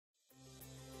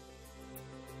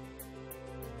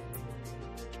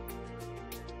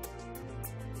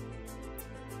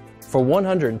For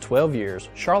 112 years,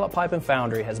 Charlotte Pipe &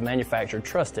 Foundry has manufactured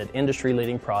trusted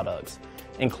industry-leading products,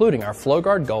 including our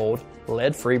FlowGuard Gold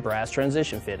lead-free brass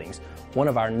transition fittings, one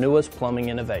of our newest plumbing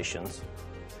innovations.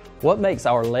 What makes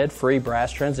our lead-free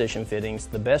brass transition fittings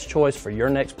the best choice for your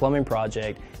next plumbing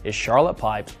project is Charlotte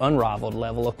Pipe's unrivaled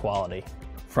level of quality.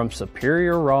 From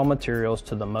superior raw materials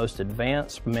to the most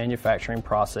advanced manufacturing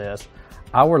process,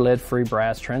 our lead-free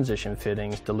brass transition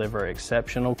fittings deliver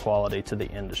exceptional quality to the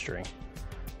industry.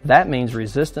 That means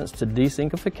resistance to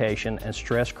desinkification and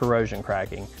stress corrosion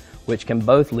cracking, which can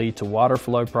both lead to water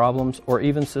flow problems or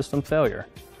even system failure.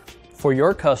 For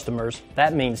your customers,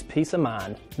 that means peace of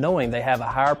mind, knowing they have a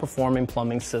higher performing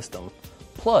plumbing system.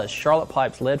 Plus, Charlotte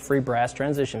Pipe's lead-free brass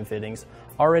transition fittings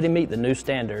already meet the new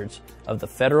standards of the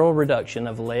Federal Reduction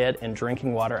of Lead in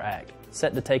Drinking Water Act,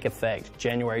 set to take effect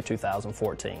January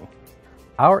 2014.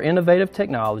 Our innovative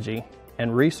technology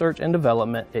and research and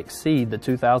development exceed the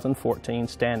 2014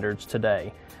 standards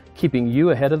today, keeping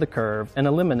you ahead of the curve and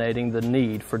eliminating the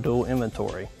need for dual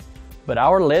inventory. But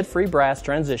our lead-free brass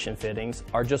transition fittings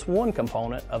are just one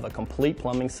component of a complete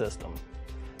plumbing system.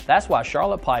 That's why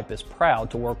Charlotte Pipe is proud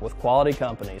to work with quality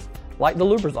companies like the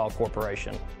Lubrizol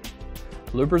Corporation.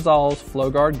 Lubrizol's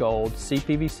FlowGuard Gold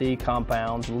CPVC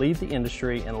compounds lead the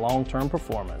industry in long-term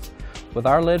performance. With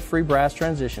our lead-free brass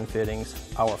transition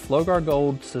fittings, our FlowGuard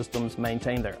Gold systems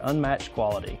maintain their unmatched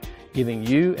quality, giving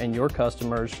you and your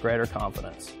customers greater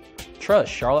confidence.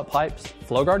 Trust Charlotte Pipe's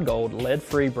FlowGuard Gold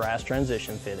lead-free brass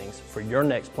transition fittings for your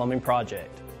next plumbing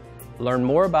project. Learn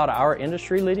more about our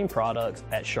industry-leading products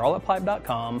at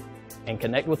charlottepipe.com and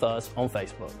connect with us on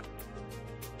Facebook.